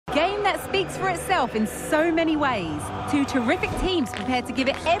that speaks for itself in so many ways. Two terrific teams prepared to give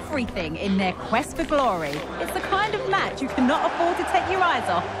it everything in their quest for glory. It's the kind of match you cannot afford to take your eyes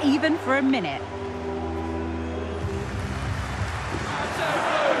off, even for a minute.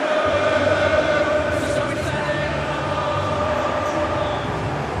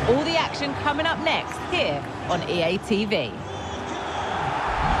 All the action coming up next here on EA TV.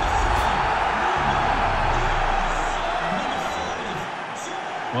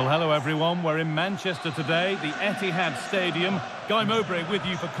 Well, hello everyone. We're in Manchester today, the Etihad Stadium. Guy Mowbray with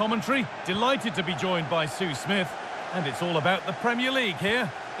you for commentary. Delighted to be joined by Sue Smith. And it's all about the Premier League here.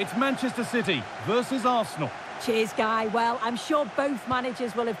 It's Manchester City versus Arsenal. Cheers, Guy. Well, I'm sure both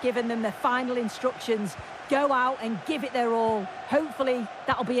managers will have given them the final instructions. Go out and give it their all. Hopefully,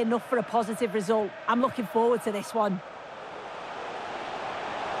 that'll be enough for a positive result. I'm looking forward to this one.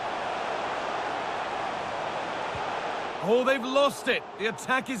 Oh, they've lost it. The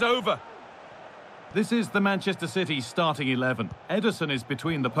attack is over. This is the Manchester City starting 11. Ederson is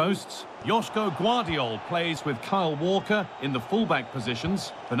between the posts. Joško Guardiol plays with Kyle Walker in the fullback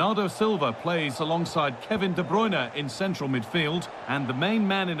positions. Bernardo Silva plays alongside Kevin De Bruyne in central midfield. And the main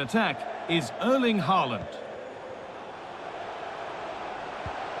man in attack is Erling Haaland.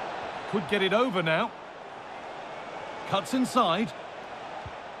 Could get it over now. Cuts inside.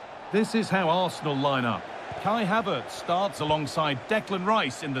 This is how Arsenal line up. Kai Havertz starts alongside Declan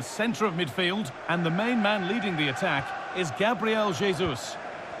Rice in the centre of midfield, and the main man leading the attack is Gabriel Jesus.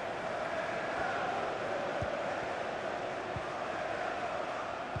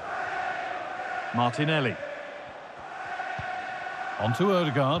 Martinelli. On to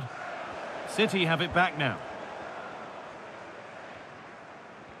Odegaard. City have it back now.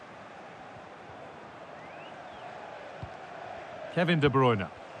 Kevin De Bruyne.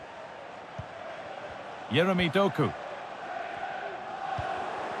 Yeremy Doku.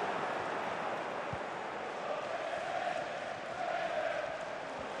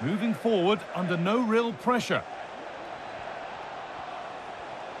 Moving forward under no real pressure.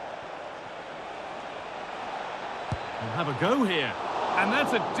 We'll have a go here. And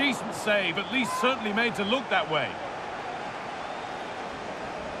that's a decent save, at least certainly made to look that way.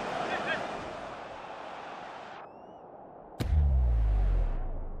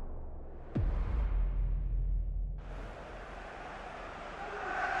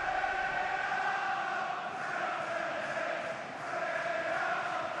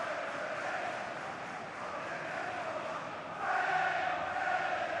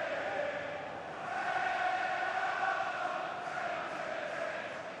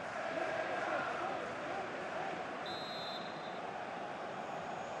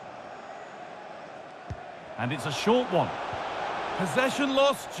 And it's a short one. Possession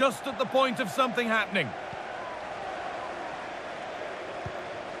lost just at the point of something happening.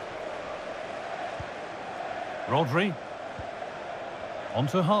 Rodri. On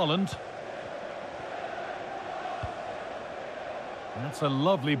to Haaland. That's a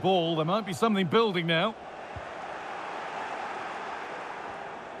lovely ball. There might be something building now.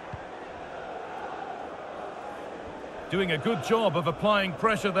 Doing a good job of applying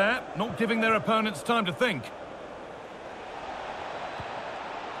pressure there, not giving their opponents time to think.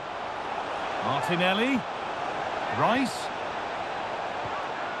 Martinelli. Rice.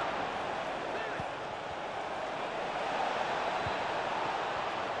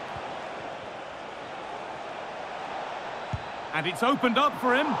 And it's opened up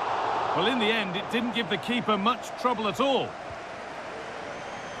for him. Well, in the end, it didn't give the keeper much trouble at all.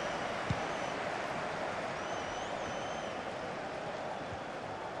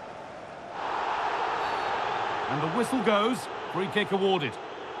 And the whistle goes, free kick awarded.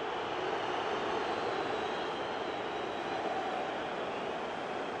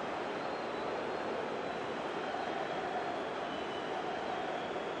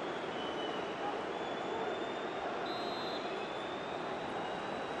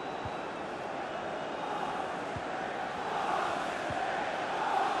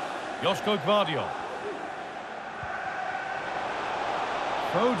 Joško Guardiol.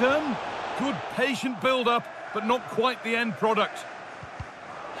 Foden. Good patient build-up, but not quite the end product.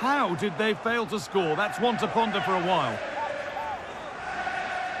 How did they fail to score? That's one to ponder for a while.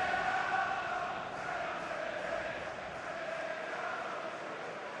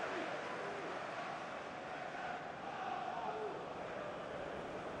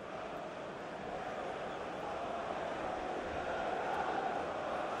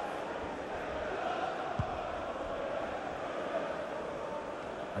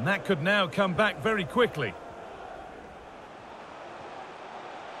 And that could now come back very quickly.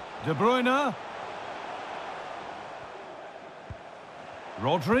 De Bruyne.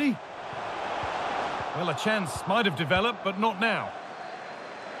 Rodri. Well, a chance might have developed, but not now.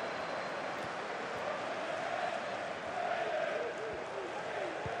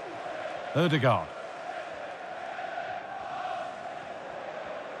 Ødegaard.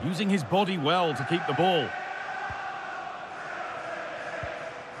 Using his body well to keep the ball.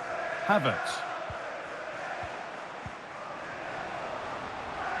 Havertz.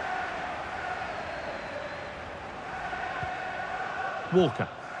 Walker.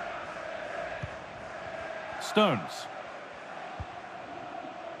 Stones.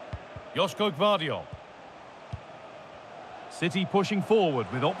 Joško Gvardiol. City pushing forward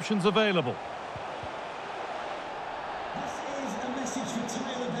with options available. This is a message for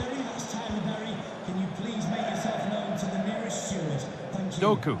Tyler Berry. That's Tyler Berry. Can you please make yourself known to the nearest steward? Thank you.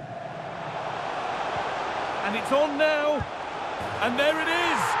 Doku. And it's on now. And there it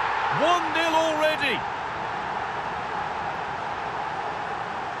is. 1-0 already.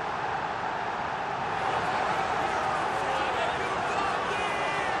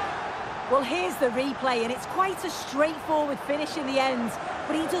 Well, here's the replay, and it's quite a straightforward finish in the end,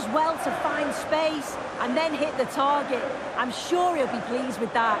 but he does well to find space and then hit the target. I'm sure he'll be pleased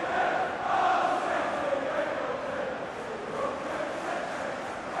with that.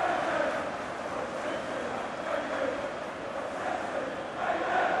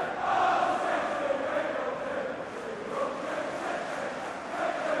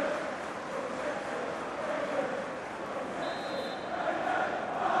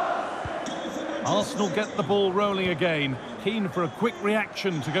 Arsenal get the ball rolling again, keen for a quick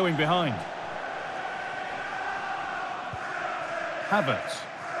reaction to going behind. Havertz.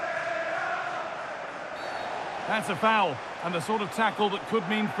 That's a foul, and the sort of tackle that could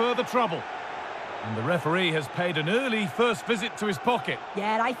mean further trouble. And the referee has paid an early first visit to his pocket.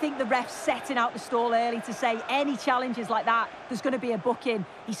 Yeah, and I think the ref's setting out the stall early to say any challenges like that, there's going to be a booking.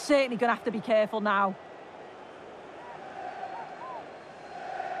 He's certainly going to have to be careful now.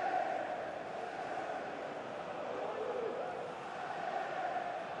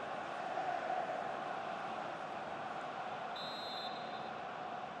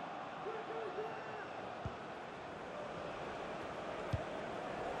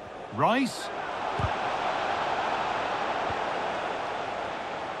 Rice.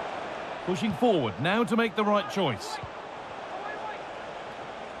 Pushing forward now to make the right choice.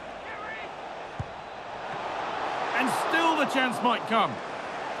 And still the chance might come.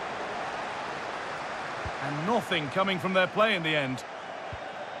 And nothing coming from their play in the end.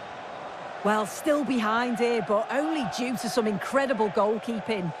 Well, still behind here, but only due to some incredible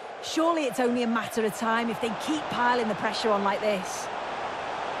goalkeeping. Surely it's only a matter of time if they keep piling the pressure on like this.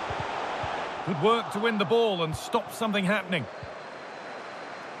 Good work to win the ball and stop something happening.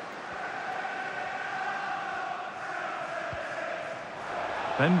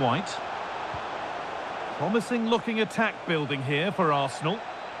 Ben White. Promising looking attack building here for Arsenal.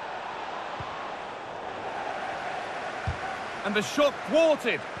 And the shot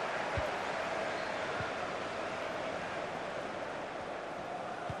thwarted.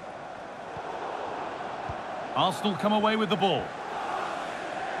 Arsenal come away with the ball.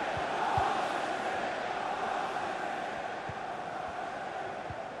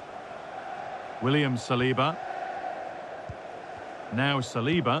 William Saliba. Now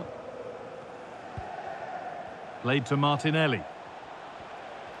Saliba. Played to Martinelli.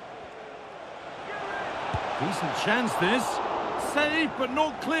 Decent chance this. Saved but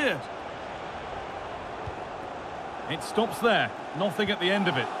not cleared. It stops there. Nothing at the end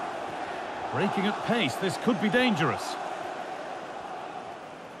of it. Breaking at pace. This could be dangerous.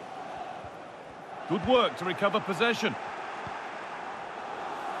 Good work to recover possession.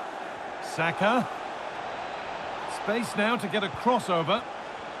 Saka. Space now to get a crossover.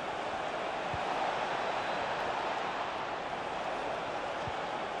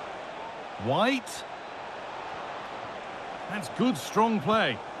 White. That's good, strong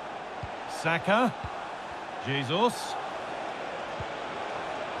play. Saka. Jesus.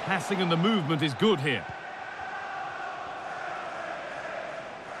 Passing and the movement is good here.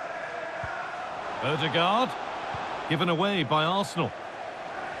 Ødegaard. Given away by Arsenal.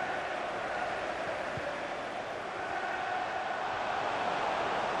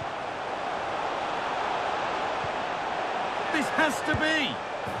 This has to be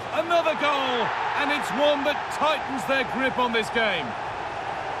another goal, and it's one that tightens their grip on this game.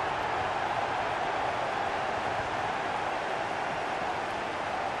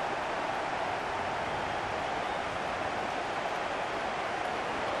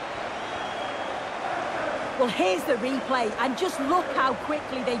 Well, here's the replay, and just look how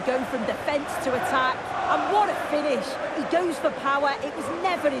quickly they go from defence to attack. And what a finish. He goes for power. It was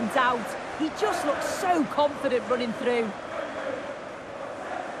never in doubt. He just looks so confident running through.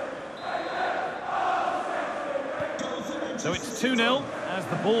 So it's 2-0 as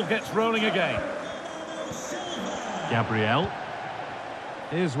the ball gets rolling again. Gabriel.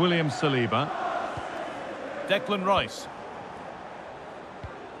 Here's William Saliba. Declan Rice.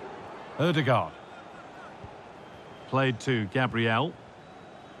 Ødegaard. Played to Gabriel.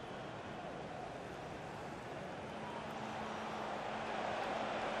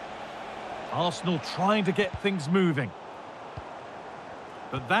 Arsenal trying to get things moving.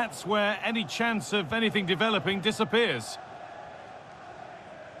 But that's where any chance of anything developing disappears.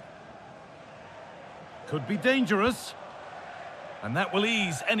 Could be dangerous. And that will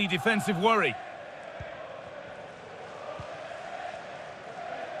ease any defensive worry.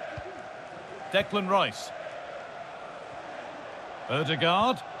 Declan Rice.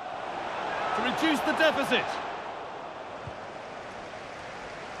 Ødegaard. To reduce the deficit.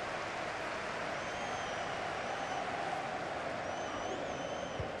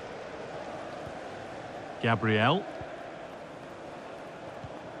 Gabriel.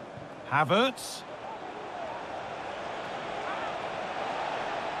 Havertz.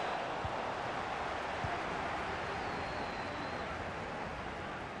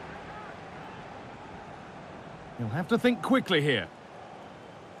 You'll have to think quickly here.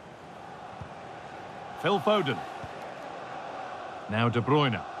 Phil Foden. Now De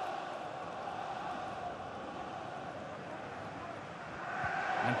Bruyne.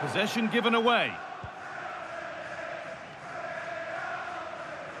 And possession given away.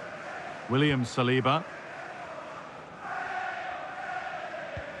 William Saliba.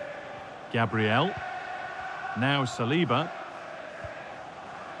 Gabriel. Now Saliba.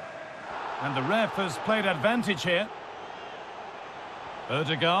 And the ref has played advantage here.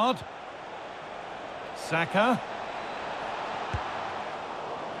 Ødegaard. Saka.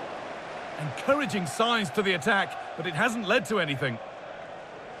 Encouraging signs to the attack, but it hasn't led to anything.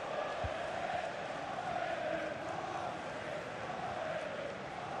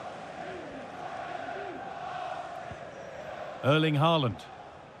 Erling Haaland.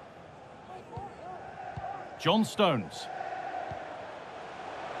 John Stones.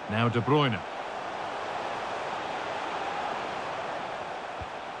 Now De Bruyne.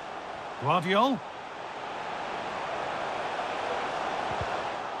 Guardiola.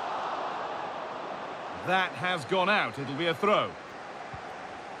 That has gone out. It'll be a throw.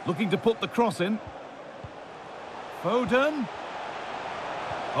 Looking to put the cross in. Foden.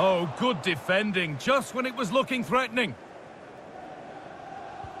 Oh, good defending, just when it was looking threatening.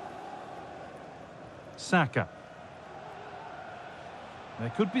 Saka.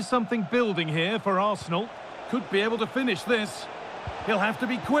 There could be something building here for Arsenal. Could be able to finish this. He'll have to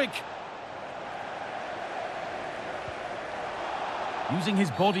be quick. Using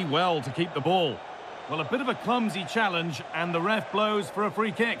his body well to keep the ball. Well, a bit of a clumsy challenge, and the ref blows for a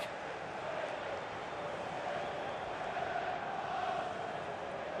free kick.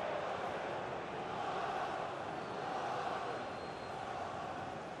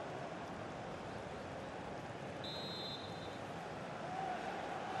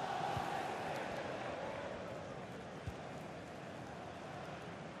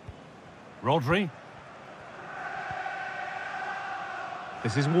 Rodri.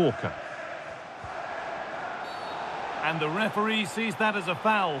 This is Walker. And the referee sees that as a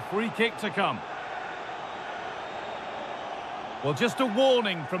foul. Free kick to come. Well, just a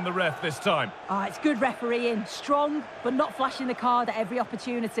warning from the ref this time. It's good refereeing. Strong, but not flashing the card at every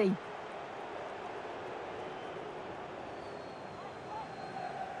opportunity.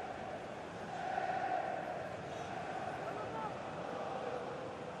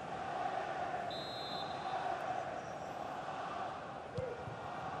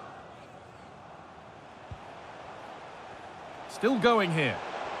 Still going here,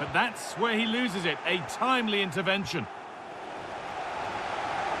 but that's where he loses it. A timely intervention.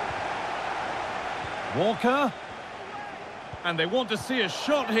 Walker. And they want to see a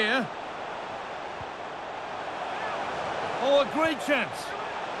shot here. Oh, a great chance.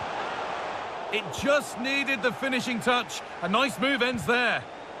 It just needed the finishing touch. A nice move ends there.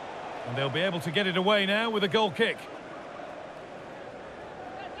 And they'll be able to get it away now with a goal kick.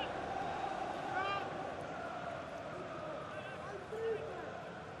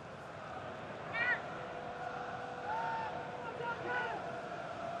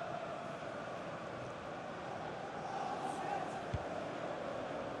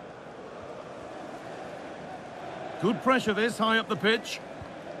 Good pressure this, high up the pitch.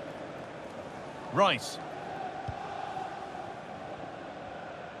 Rice.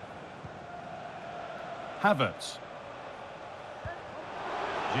 Havertz.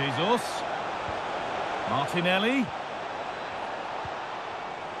 Jesus. Martinelli.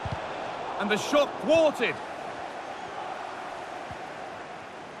 And the shot thwarted.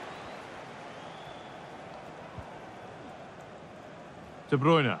 De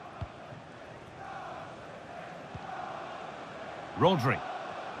Bruyne. Rodri.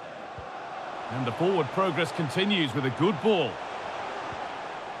 And the forward progress continues with a good ball.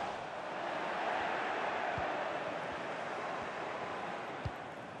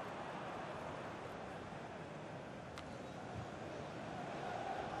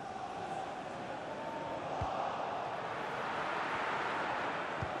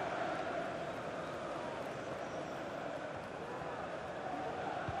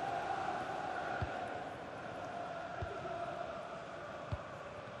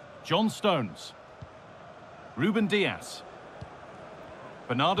 John Stones. Ruben Dias.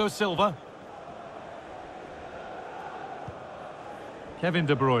 Bernardo Silva. Kevin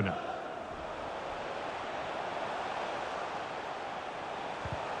De Bruyne.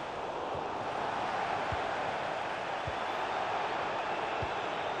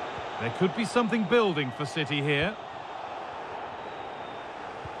 There could be something building for City here.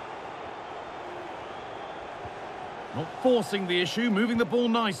 Not forcing the issue, moving the ball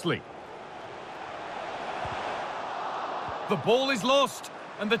nicely. The ball is lost,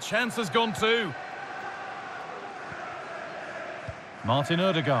 and the chance has gone too. Martin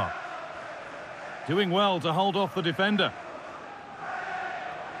Ødegaard. Doing well to hold off the defender.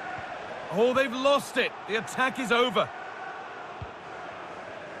 Oh, they've lost it. The attack is over.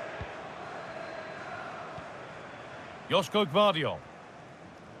 Joško Gvardiol.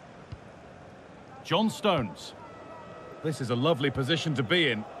 John Stones. This is a lovely position to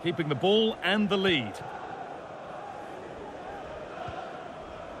be in, keeping the ball and the lead.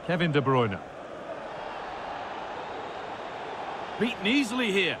 Kevin De Bruyne. Beaten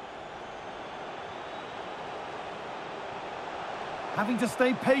easily here. Having to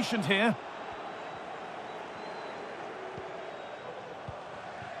stay patient here.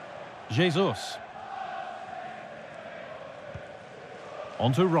 Jesus.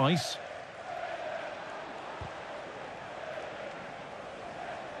 On to Rice.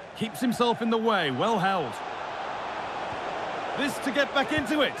 Keeps himself in the way, well held. This to get back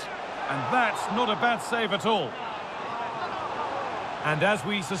into it. And that's not a bad save at all. And as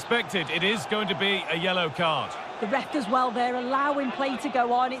we suspected, it is going to be a yellow card. The ref does well there, allowing play to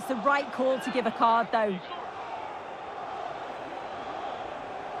go on. It's the right call to give a card, though.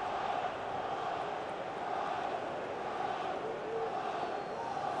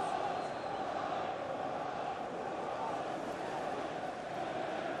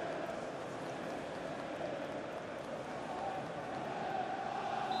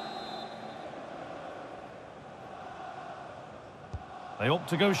 They opt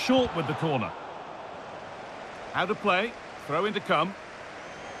to go short with the corner. How to play, throw in to come.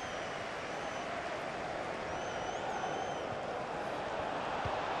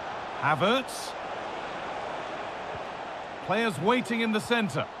 Havertz. Players waiting in the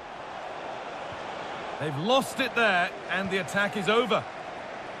centre. They've lost it there, and the attack is over.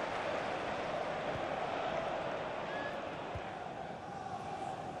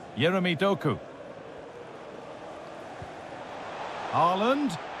 Jeremy Doku.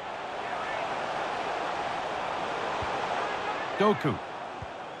 Haaland. Doku.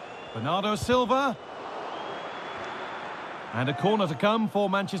 Bernardo Silva. And a corner to come for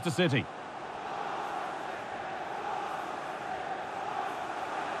Manchester City.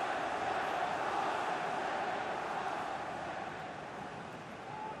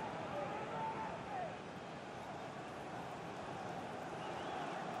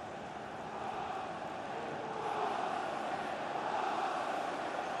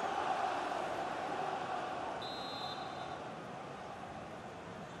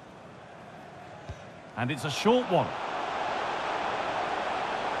 And it's a short one.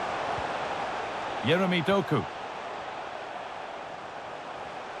 Jeremy Doku.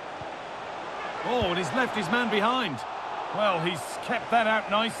 Oh, and he's left his man behind. Well, he's kept that out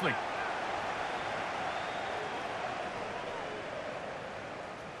nicely.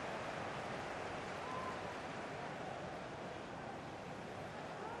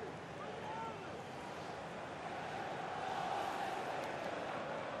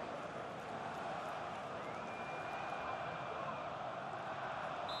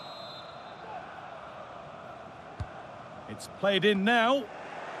 It's played in now.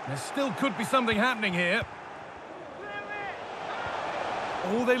 There still could be something happening here.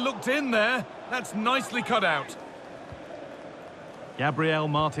 Oh, they looked in there. That's nicely cut out. Gabriel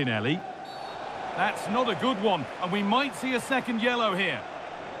Martinelli. That's not a good one, and we might see a second yellow here.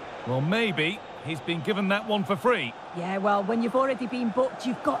 Well, maybe. He's been given that one for free. Yeah, well, when you've already been booked,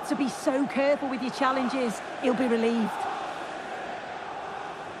 you've got to be so careful with your challenges. He'll be relieved.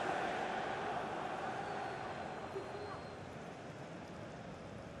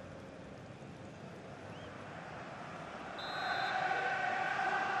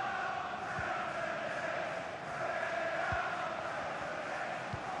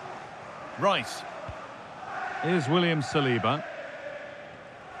 Rice. Here's William Saliba.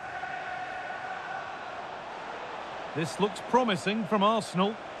 This looks promising from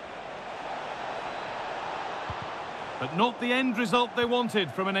Arsenal. But not the end result they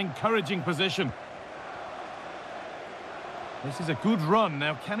wanted from an encouraging position. This is a good run.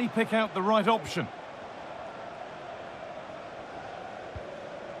 Now, can he pick out the right option?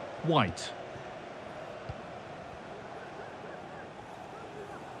 White.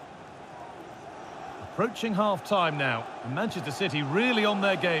 Approaching half-time now, and Manchester City really on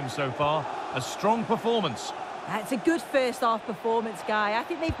their game so far. A strong performance. It's a good first-half performance, Guy. I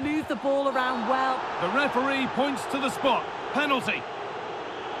think they've moved the ball around well. The referee points to the spot. Penalty.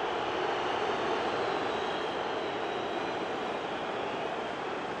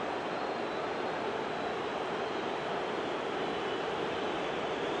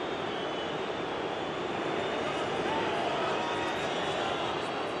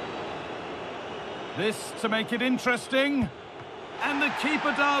 This to make it interesting. And the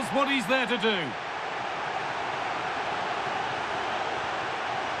keeper does what he's there to do.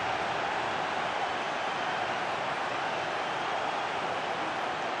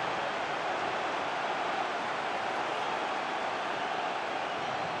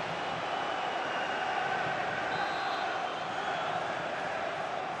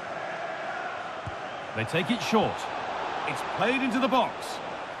 They take it short. It's played into the box.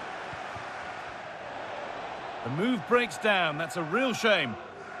 The move breaks down. That's a real shame.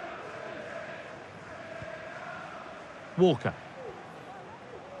 Walker.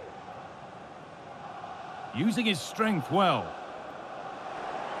 Using his strength well.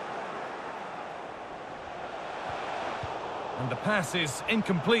 And the pass is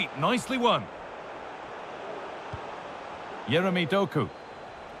incomplete. Nicely won. Yeremy Doku.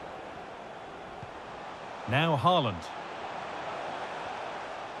 Now Haaland.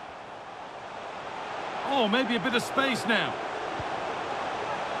 Oh, maybe a bit of space now.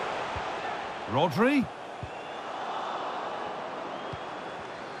 Rodri.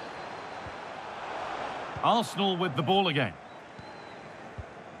 Arsenal with the ball again.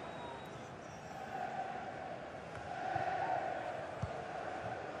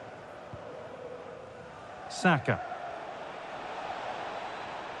 Saka.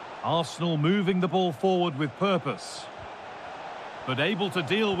 Arsenal moving the ball forward with purpose, but able to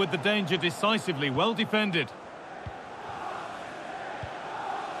deal with the danger decisively. Well defended.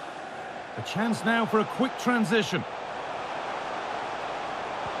 A chance now for a quick transition.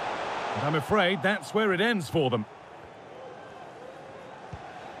 And I'm afraid that's where it ends for them.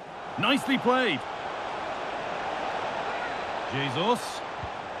 Nicely played. Jesus.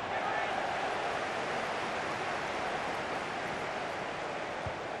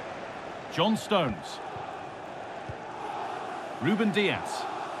 John Stones. Ruben Dias.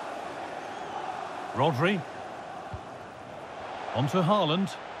 Rodri. On to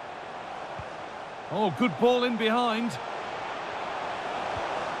Haaland. Oh, good ball in behind.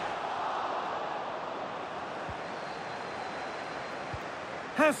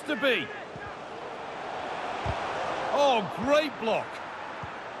 Has to be. Oh, great block.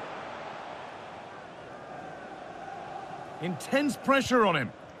 Intense pressure on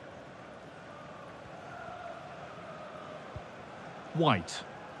him. White.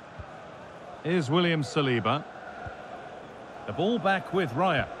 Here's William Saliba. The ball back with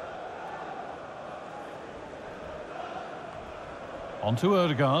Raya. On to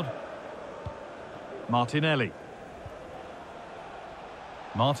Odegaard. Martinelli.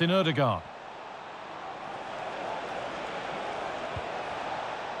 Martin Odegaard.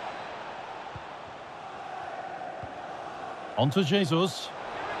 On to Jesus.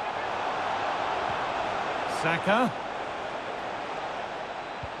 Saka.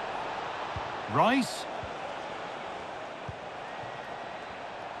 Rice.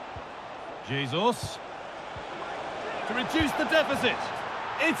 Jesus. To reduce the deficit.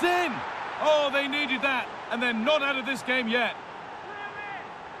 It's in! Oh, they needed that, and they're not out of this game yet.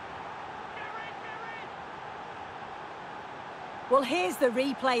 Well, here's the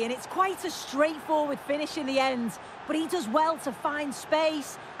replay, and it's quite a straightforward finish in the end, but he does well to find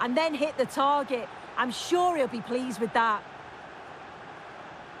space and then hit the target. I'm sure he'll be pleased with that.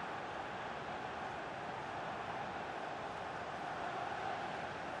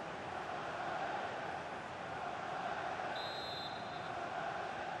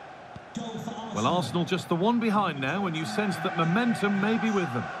 Well, Arsenal just the one behind now, and you sense that momentum may be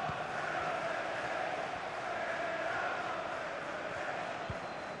with them.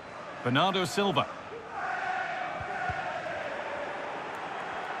 Bernardo Silva.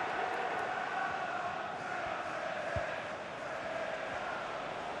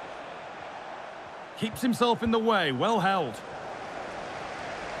 Keeps himself in the way, well held.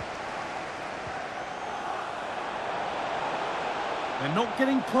 They're not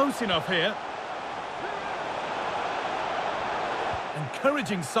getting close enough here.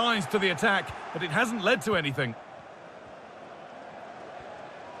 Encouraging signs to the attack, but it hasn't led to anything.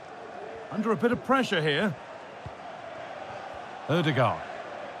 Under a bit of pressure here. Ødegaard.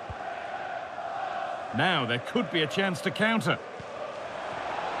 Now there could be a chance to counter.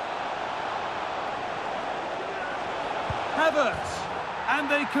 Havertz, and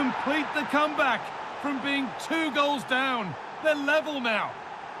they complete the comeback from being 2 goals down. They're level now.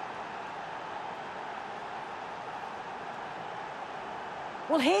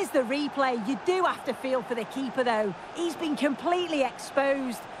 Well, here's the replay. You do have to feel for the keeper, though. He's been completely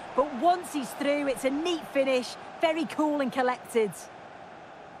exposed, but once he's through, it's a neat finish, very cool and collected.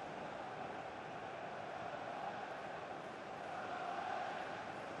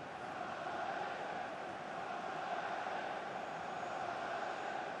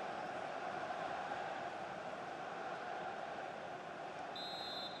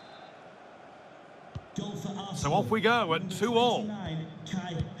 So off we go at 2-2.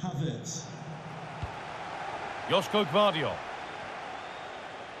 Kai Havertz. Joško Gvardiol.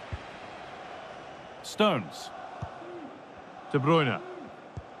 Stones. De Bruyne.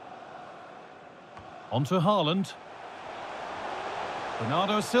 On to Haaland.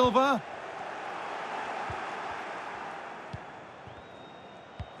 Bernardo Silva.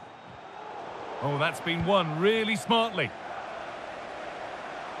 Oh, that's been won really smartly.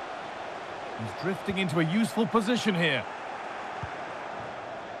 He's drifting into a useful position here.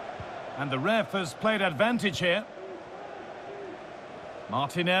 And the ref has played advantage here.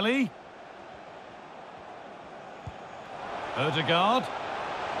 Martinelli. Ødegaard.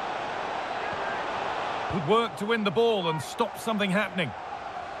 Good work to win the ball and stop something happening.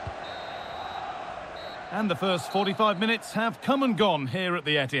 And the first 45 minutes have come and gone here at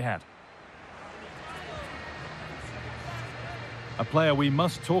the Etihad. A player we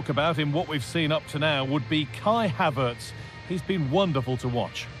must talk about in what we've seen up to now would be Kai Havertz. He's been wonderful to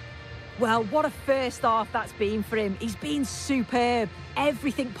watch. Well, what a first half that's been for him. He's been superb.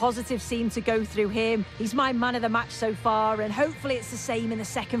 Everything positive seemed to go through him. He's my man of the match so far, and hopefully it's the same in the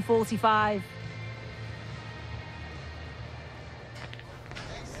second 45.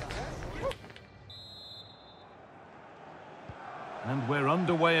 And we're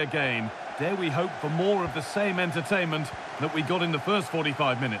underway again. Dare we hope for more of the same entertainment that we got in the first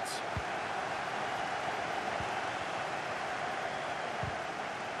 45 minutes.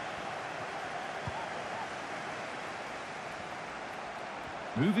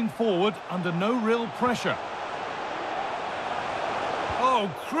 Moving forward under no real pressure. Oh,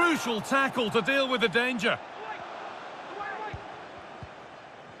 crucial tackle to deal with the danger.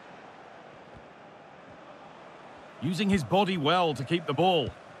 Using his body well to keep the ball.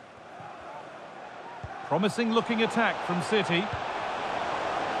 Promising looking attack from City.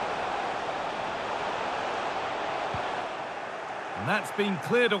 And that's been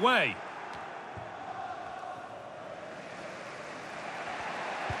cleared away.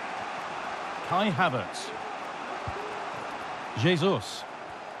 Kai Havertz. Jesus.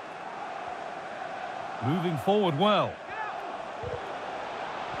 Moving forward well.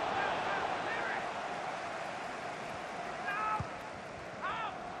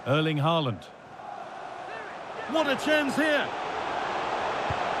 Erling Haaland. What a chance here.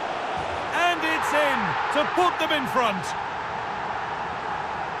 And it's in to put them in front.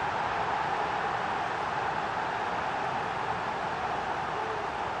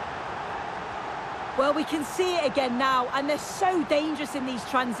 Well, we can see it again now, and they're so dangerous in these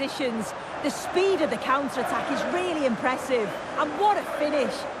transitions. The speed of the counter-attack is really impressive. And what a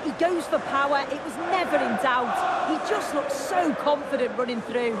finish. He goes for power. It was never in doubt. He just looks so confident running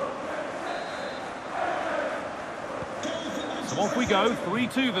through. So off we go,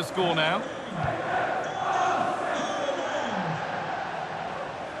 3-2 the score now.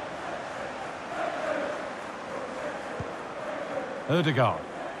 Ødegaard.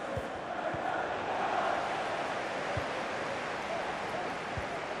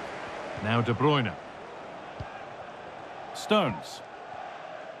 Now De Bruyne. Stones.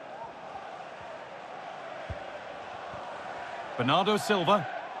 Bernardo Silva.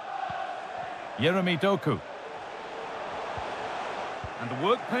 Yeremy Doku. And the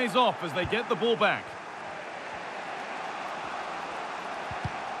work pays off as they get the ball back.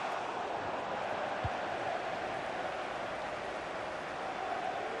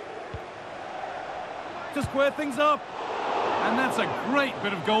 To square things up. And that's a great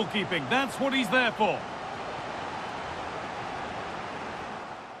bit of goalkeeping. That's what he's there for.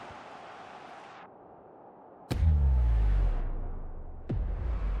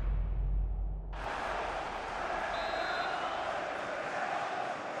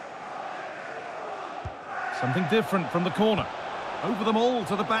 Something different from the corner. Over them all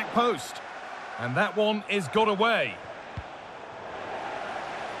to the back post. And that one is got away.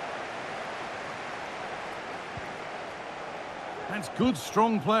 That's good,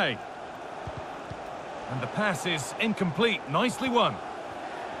 strong play. And the pass is incomplete. Nicely won.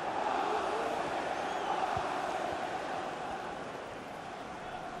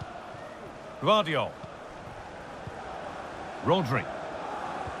 Gvardiol. Rodri.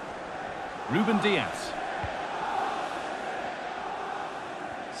 Ruben Dias.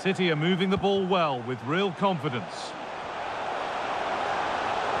 City are moving the ball well with real confidence.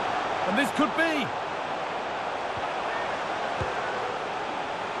 And this could be.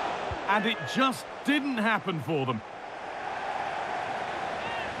 And it just didn't happen for them.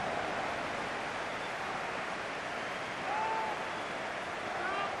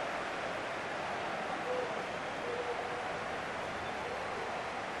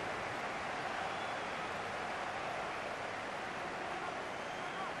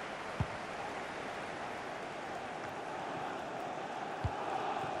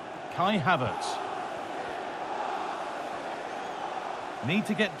 Kai Havertz. Need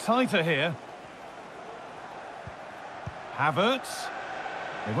to get tighter here. Havertz.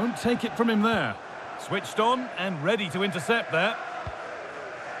 They won't take it from him there. Switched on and ready to intercept there.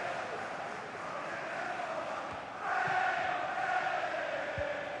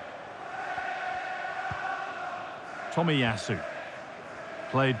 Tomiyasu.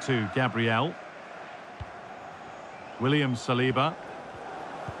 Played to Gabriel. William Saliba.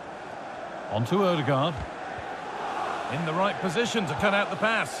 On to Odegaard. In the right position to cut out the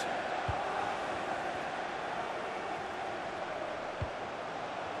pass.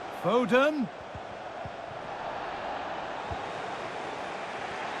 Foden.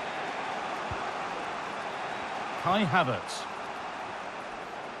 Kai Havertz.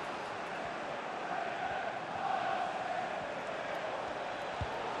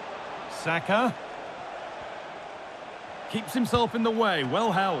 Saka. Keeps himself in the way,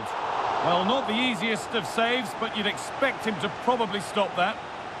 well held. Well, not the easiest of saves, but you'd expect him to probably stop that.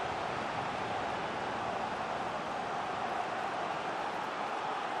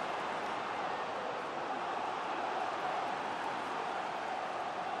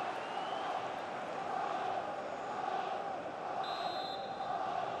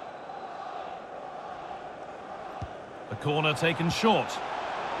 The corner taken short.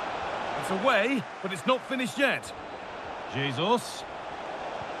 It's away, but it's not finished yet. Jesus.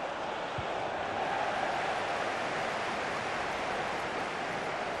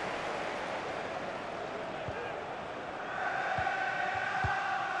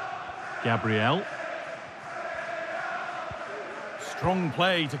 Gabriel. Strong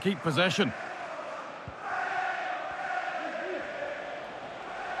play to keep possession.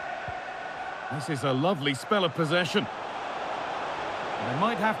 This is a lovely spell of possession. They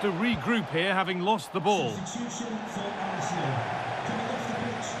might have to regroup here, having lost the ball. Substitution for Arsenal. Coming off the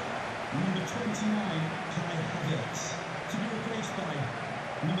pitch, number 29, Kai Havertz. To be replaced by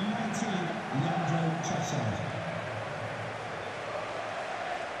number 19, Leandro Trossard.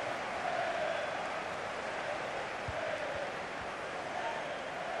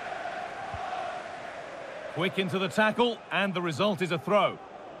 Quick into the tackle, and the result is a throw.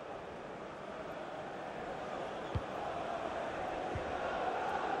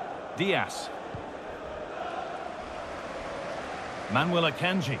 Dias. Manuel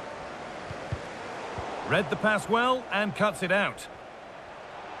Akanji. Read the pass well and cuts it out.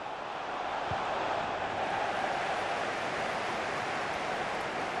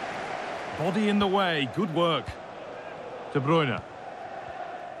 Body in the way, good work. De Bruyne.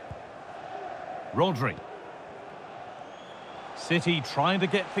 Rodri. City trying to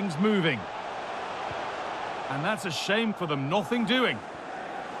get things moving. And that's a shame for them, nothing doing.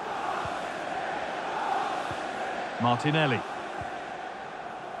 Martinelli.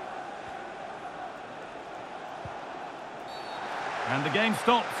 And the game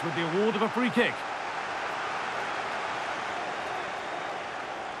stops with the award of a free kick.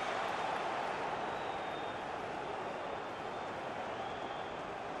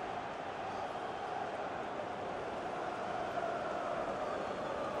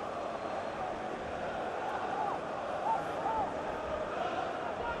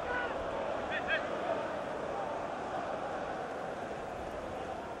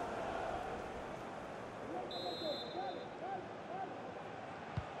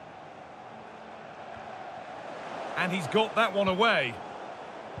 And he's got that one away.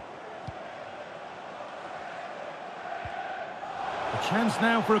 A chance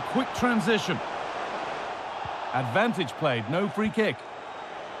now for a quick transition. Advantage played, no free kick.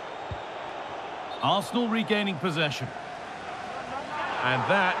 Arsenal regaining possession. And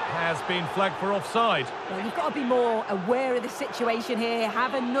that has been flagged for offside. Well, you've got to be more aware of the situation here.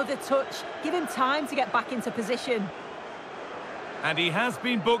 Have another touch. Give him time to get back into position. And he has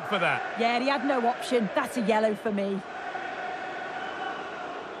been booked for that. Yeah, he had no option. That's a yellow for me.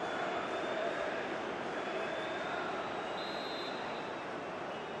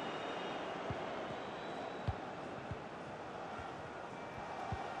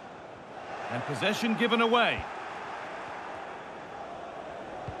 And possession given away.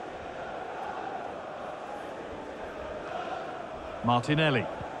 Martinelli.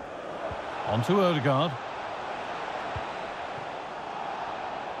 On to Odegaard.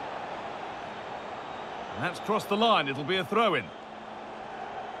 And that's crossed the line. It'll be a throw-in.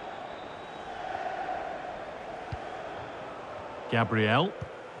 Gabriel.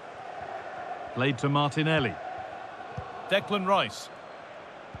 Played to Martinelli. Declan Rice.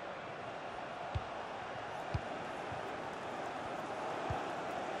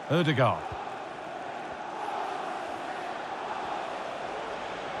 Odegaard.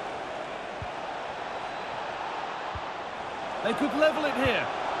 They could level it here.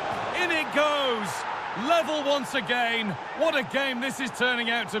 In it goes! Level once again. What a game this is turning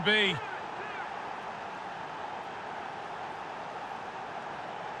out to be.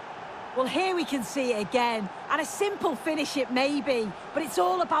 Well, here we can see it again. And a simple finish it may be, but it's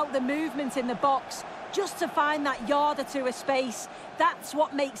all about the movement in the box. Just to find that yard or two of space. That's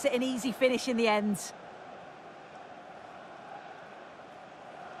what makes it an easy finish in the end.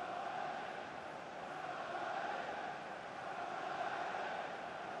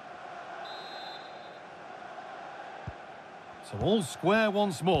 So all square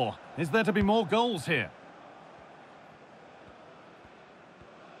once more. Is there to be more goals here?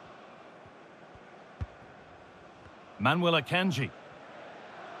 Manuel Akanji.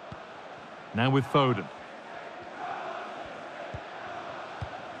 Now with Foden.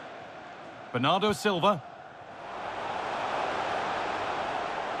 Bernardo Silva.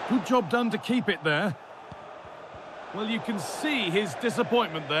 Good job done to keep it there. Well, you can see his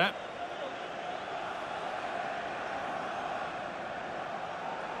disappointment there.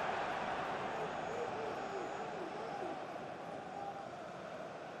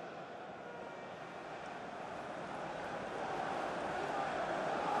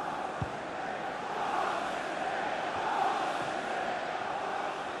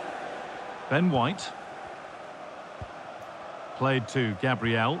 Ben White. Played to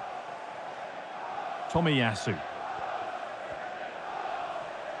Gabriel. Tomiyasu.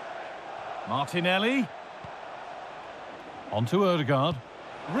 Martinelli. On to Odegaard.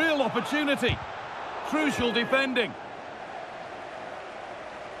 Real opportunity. Crucial defending.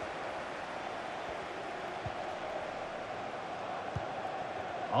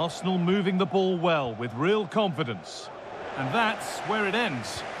 Arsenal moving the ball well with real confidence. And that's where it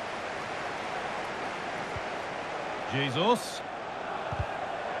ends. Jesus.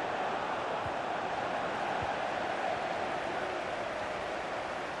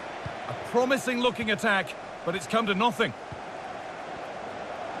 A promising looking attack, but it's come to nothing.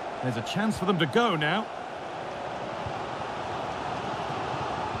 There's a chance for them to go now.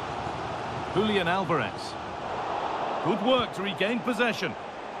 Julian Alvarez. Good work to regain possession.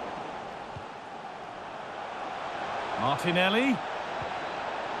 Martinelli.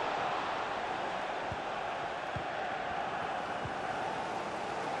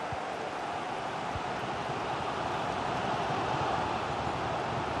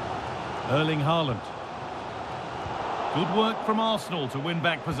 Erling Haaland. Good work from Arsenal to win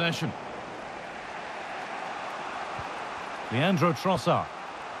back possession. Leandro Trossard.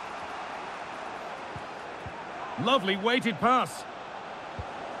 Lovely weighted pass.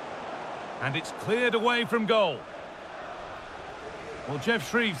 And it's cleared away from goal. Well, Jeff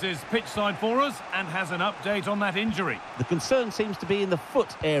Shreves is pitch side for us and has an update on that injury. The concern seems to be in the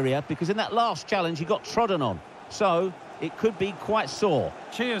foot area, because in that last challenge he got trodden on. So it could be quite sore.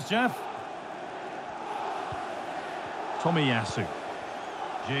 Cheers, Jeff. Tomiyasu.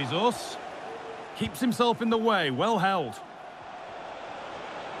 Jesus. Keeps himself in the way, well held.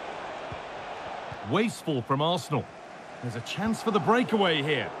 Wasteful from Arsenal. There's a chance for the breakaway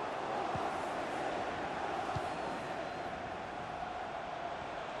here.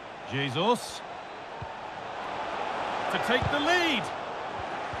 Jesus. To take the lead.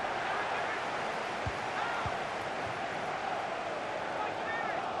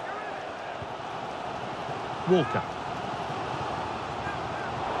 Walker.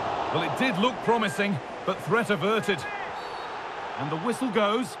 Well, it did look promising, but threat averted. And the whistle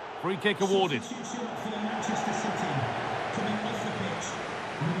goes. Free kick awarded. Substitution for the Manchester City. Coming off the pitch,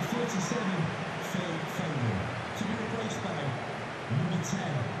 number 47, Phil Foden. To be replaced by number 10,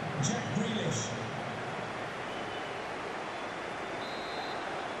 Jack Grealish.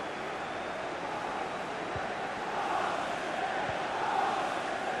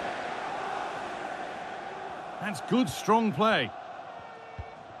 That's good, strong play.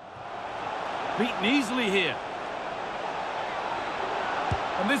 Beaten easily here.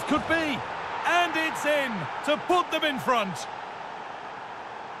 And this could be. And it's in to put them in front.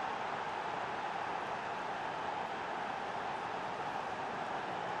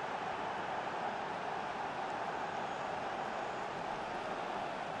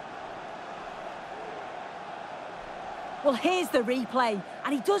 Well, here's the replay,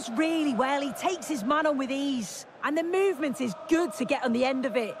 and he does really well. He takes his man on with ease, and the movement is good to get on the end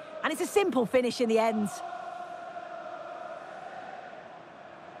of it, and it's a simple finish in the end.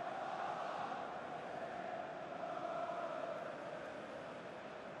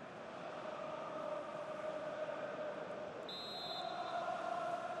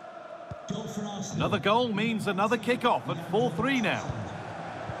 Goal for Arsenal. Another goal means another kick-off at 4-3 now.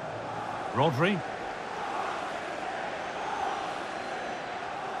 Rodri.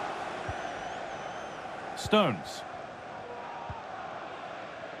 Stones.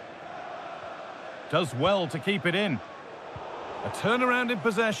 Does well to keep it in. A turnaround in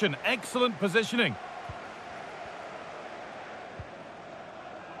possession. Excellent positioning.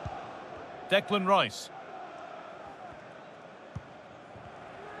 Declan Rice.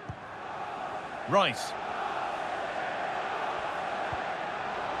 Rice.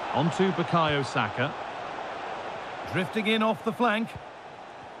 Onto Bukayo Saka. Drifting in off the flank.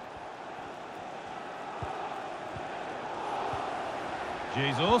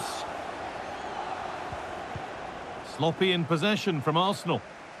 Jesus. Sloppy in possession from Arsenal.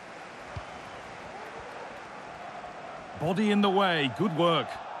 Body in the way. Good work.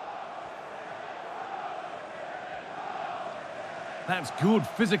 That's good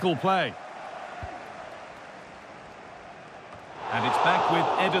physical play. And it's back with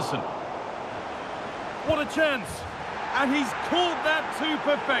Ederson. What a chance! And he's caught that to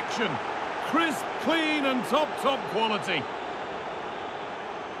perfection. Crisp, clean and top quality.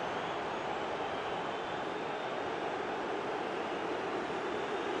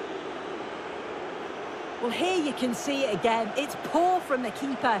 Well, here you can see it again. It's poor from the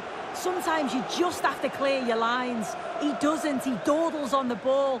keeper. Sometimes you just have to clear your lines. He doesn't. He dawdles on the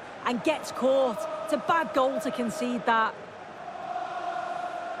ball and gets caught. It's a bad goal to concede that.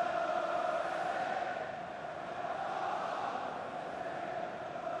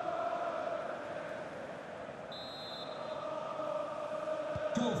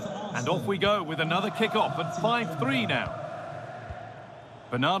 Goal for Arsenal. And off we go with another kick-off at 5-3 now.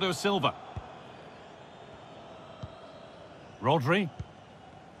 Bernardo Silva. Rodri.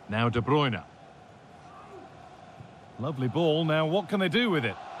 Now De Bruyne. Lovely ball. Now what can they do with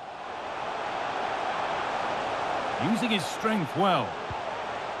it? Using his strength well.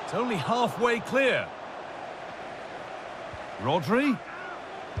 It's only halfway clear. Rodri.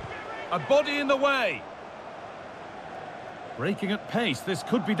 A body in the way. Breaking at pace. This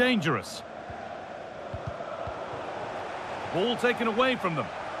could be dangerous. Ball taken away from them.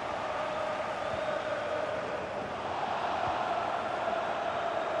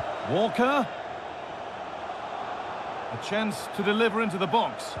 Walker. A chance to deliver into the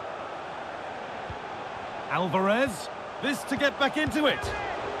box. Alvarez. This to get back into it.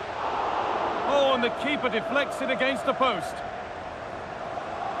 Oh, and the keeper deflects it against the post.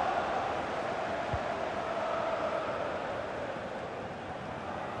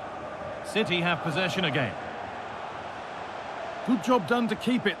 City have possession again. Good job done to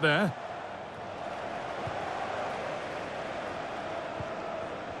keep it there.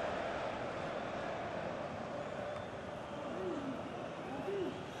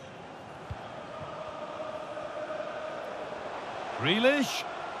 Grealish.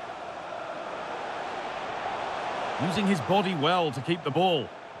 Using his body well to keep the ball.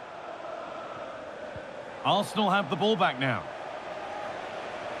 Arsenal have the ball back now.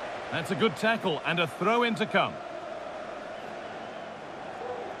 That's a good tackle and a throw-in to come.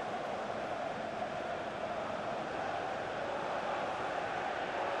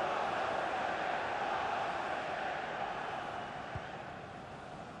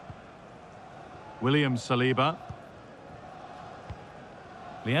 William Saliba.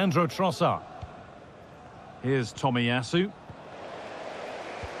 Leandro Trossard. Here's Tomiyasu.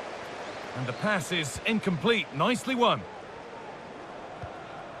 And the pass is incomplete. Nicely won.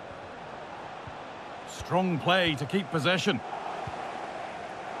 Strong play to keep possession.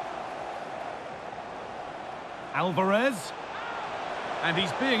 Alvarez. And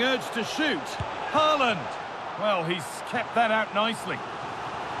he's being urged to shoot. Haaland. Well, he's kept that out nicely.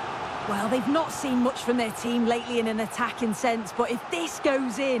 Well, they've not seen much from their team lately in an attacking sense, but if this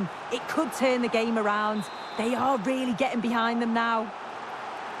goes in, it could turn the game around. They are really getting behind them now.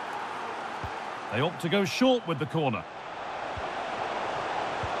 They opt to go short with the corner.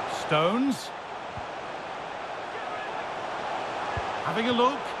 Stones. Having a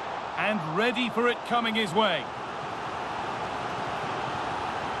look, and ready for it coming his way.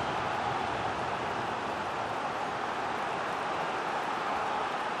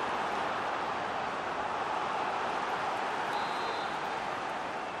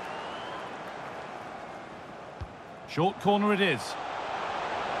 Short corner it is.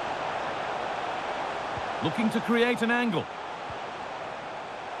 Looking to create an angle.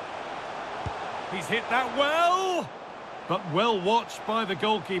 He's hit that well! But well watched by the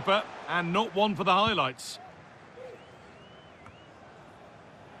goalkeeper, and not one for the highlights.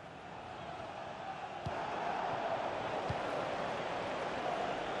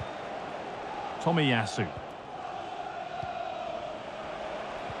 Tomiyasu.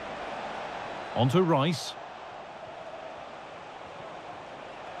 On to Rice.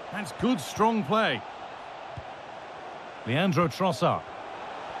 That's good, strong play. Leandro Trossard.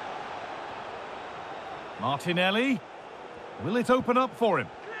 Martinelli. Will it open up for him?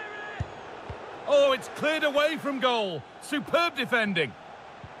 Oh, it's cleared away from goal. Superb defending.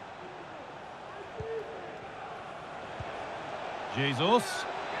 Jesus.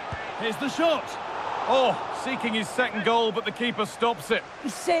 Here's the shot. Oh, seeking his second goal, but the keeper stops it.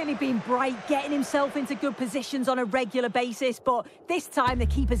 He's certainly been bright, getting himself into good positions on a regular basis, but this time the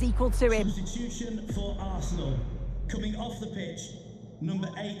keeper's equal to him. Substitution for Arsenal. Coming off the pitch, number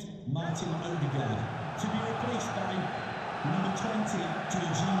 8, Martin Odegaard. To be replaced by number 20,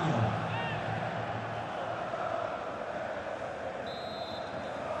 Jorginho.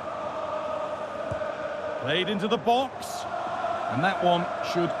 Played into the box. And that one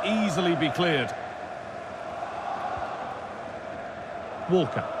should easily be cleared.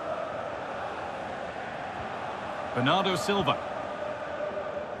 Walker. Bernardo Silva.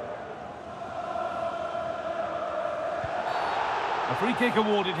 A free kick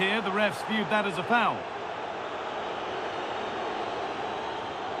awarded here. The refs viewed that as a foul.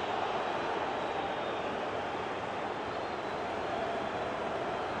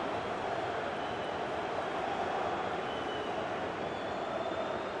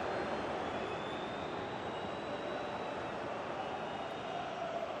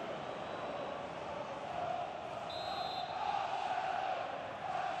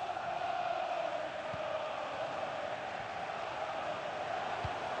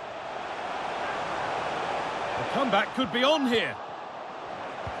 Comeback could be on here.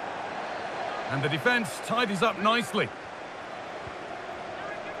 And the defence tidies up nicely.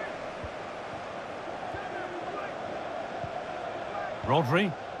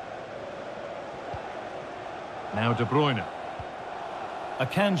 Rodri. Now De Bruyne.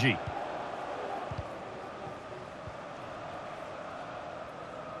 Akanji.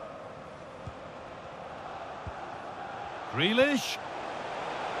 Grealish.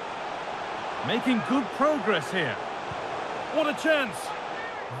 Making good progress here. What a chance.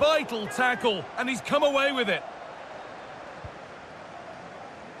 Vital tackle, and he's come away with it.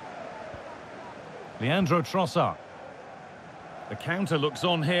 Leandro Trossard. The counter looks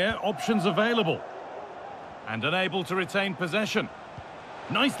on here. Options available. And unable to retain possession.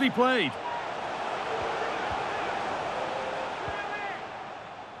 Nicely played.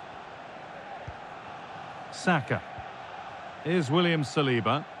 Saka. Here's William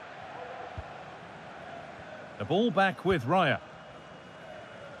Saliba. The ball back with Raya.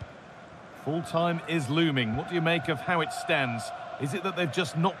 Full time is looming. What do you make of how it stands? Is it that they've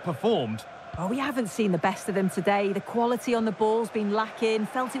just not performed? Oh, we haven't seen the best of them today. The quality on the ball's been lacking.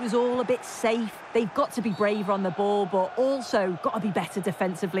 Felt it was all a bit safe. They've got to be braver on the ball, but also got to be better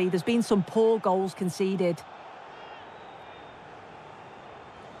defensively. There's been some poor goals conceded.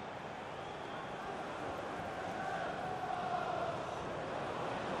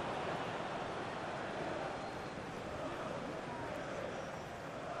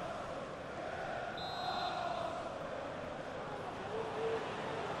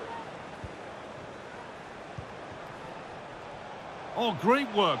 Oh,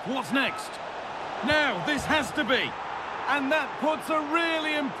 great work. What's next? Now, this has to be. And that puts a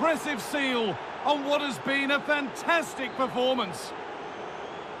really impressive seal on what has been a fantastic performance.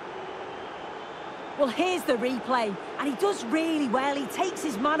 Well, here's the replay, and he does really well. He takes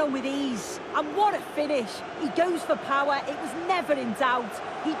his man on with ease. And what a finish. He goes for power. It was never in doubt.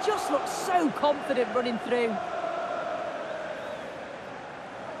 He just looks so confident running through.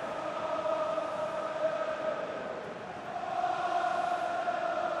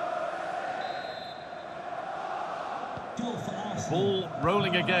 Ball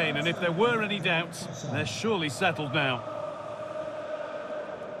rolling again, and if there were any doubts, they're surely settled now.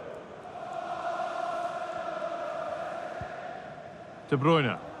 De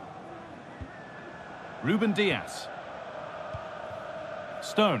Bruyne. Ruben Dias.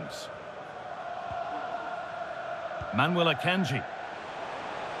 Stones. Manuel Akanji.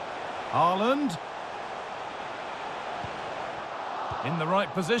 Haaland. In the right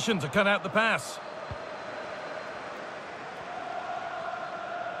position to cut out the pass.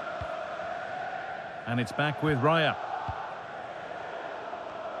 And it's back with Raya.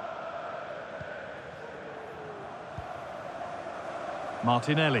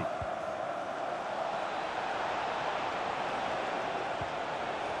 Martinelli.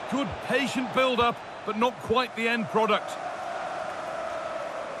 Good patient build-up, but not quite the end product.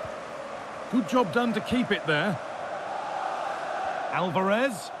 Good job done to keep it there.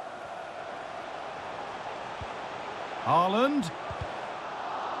 Alvarez. Haaland.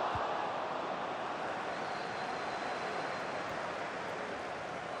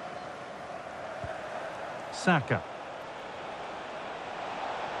 Saka.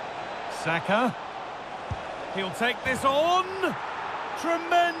 Saka. He'll take this on.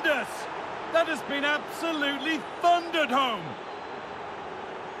 Tremendous. That has been absolutely thundered home.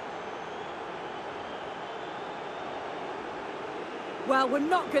 Well, we're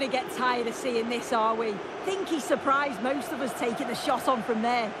not going to get tired of seeing this, are we? Think he surprised most of us taking the shot on from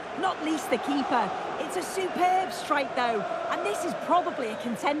there, not least the keeper. It's a superb strike, though, and this is probably a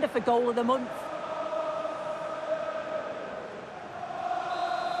contender for goal of the month.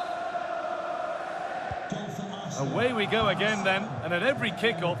 Away we go again then, and at every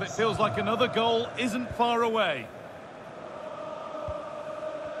kick-off it feels like another goal isn't far away.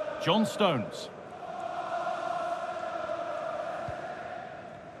 John Stones.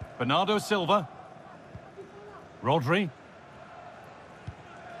 Bernardo Silva. Rodri.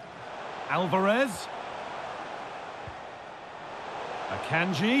 Alvarez.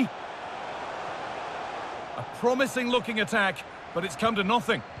 Akanji. A promising looking attack, but it's come to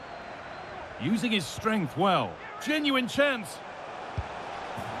nothing. Using his strength well. Genuine chance.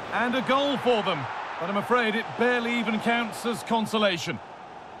 And a goal for them. But I'm afraid it barely even counts as consolation.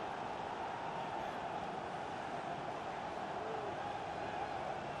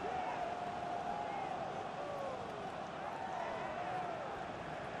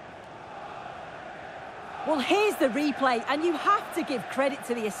 Well, here's the replay, and you have to give credit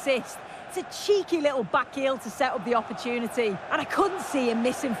to the assist. It's a cheeky little back heel to set up the opportunity, and I couldn't see him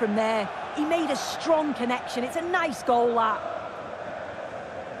missing from there. He made a strong connection. It's a nice goal, that.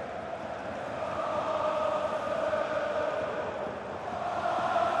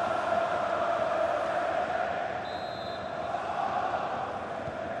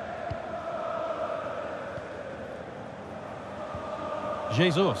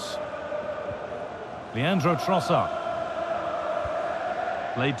 Jesus. Leandro Trossard.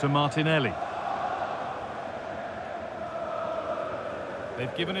 Played to Martinelli.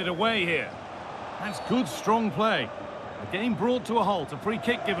 They've given it away here. That's good, strong play. The game brought to a halt. A free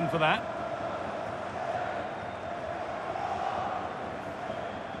kick given for that.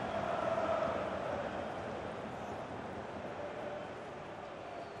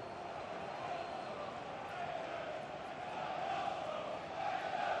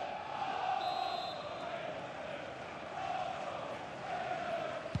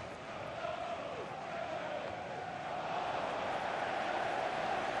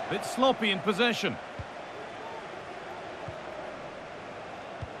 Bit sloppy in possession.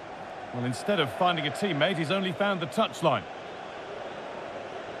 Well, instead of finding a teammate, he's only found the touchline.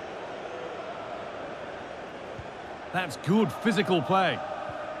 That's good physical play.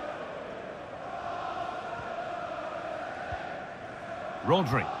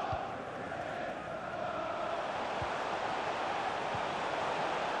 Rodri.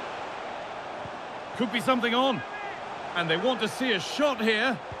 Could be something on. And they want to see a shot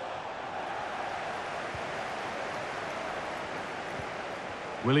here.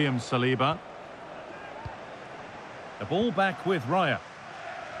 William Saliba. The ball back with Raya.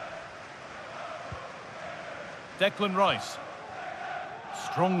 Declan Rice.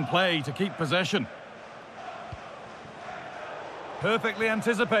 Strong play to keep possession. Perfectly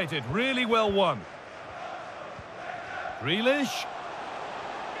anticipated, really well won. Grealish.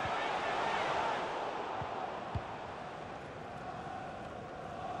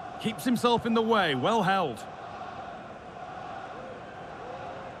 Keeps himself in the way, well held.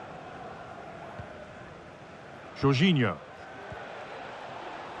 Jorginho.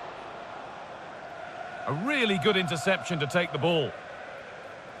 A really good interception to take the ball.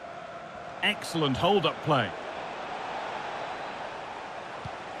 Excellent hold-up play.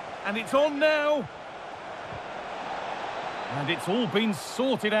 And it's on now. And it's all been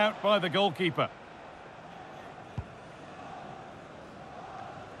sorted out by the goalkeeper.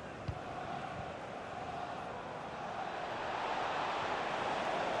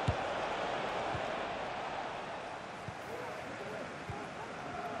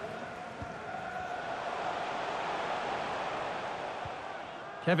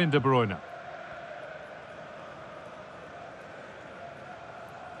 Kevin De Bruyne.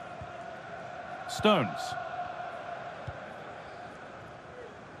 Stones.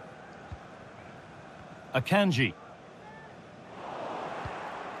 Akanji.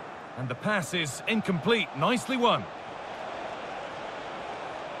 And the pass is incomplete. Nicely won.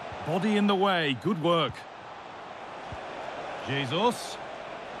 Body in the way. Good work. Jesus.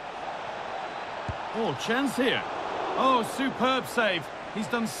 Oh, chance here. Oh, superb save. He's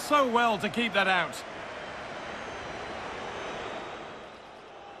done so well to keep that out.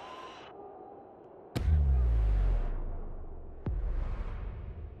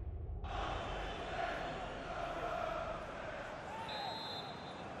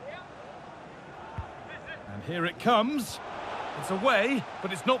 And here it comes. It's away,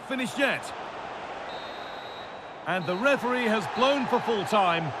 but it's not finished yet. And the referee has blown for full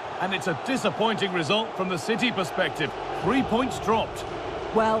time, and it's a disappointing result from the City perspective. 3 points dropped.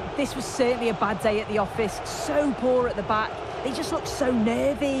 Well, this was certainly a bad day at the office. So poor at the back. They just looked so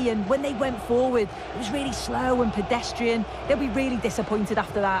nervy, and when they went forward, it was really slow and pedestrian. They'll be really disappointed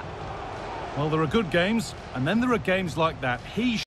after that. Well, there are good games, and then there are games like that.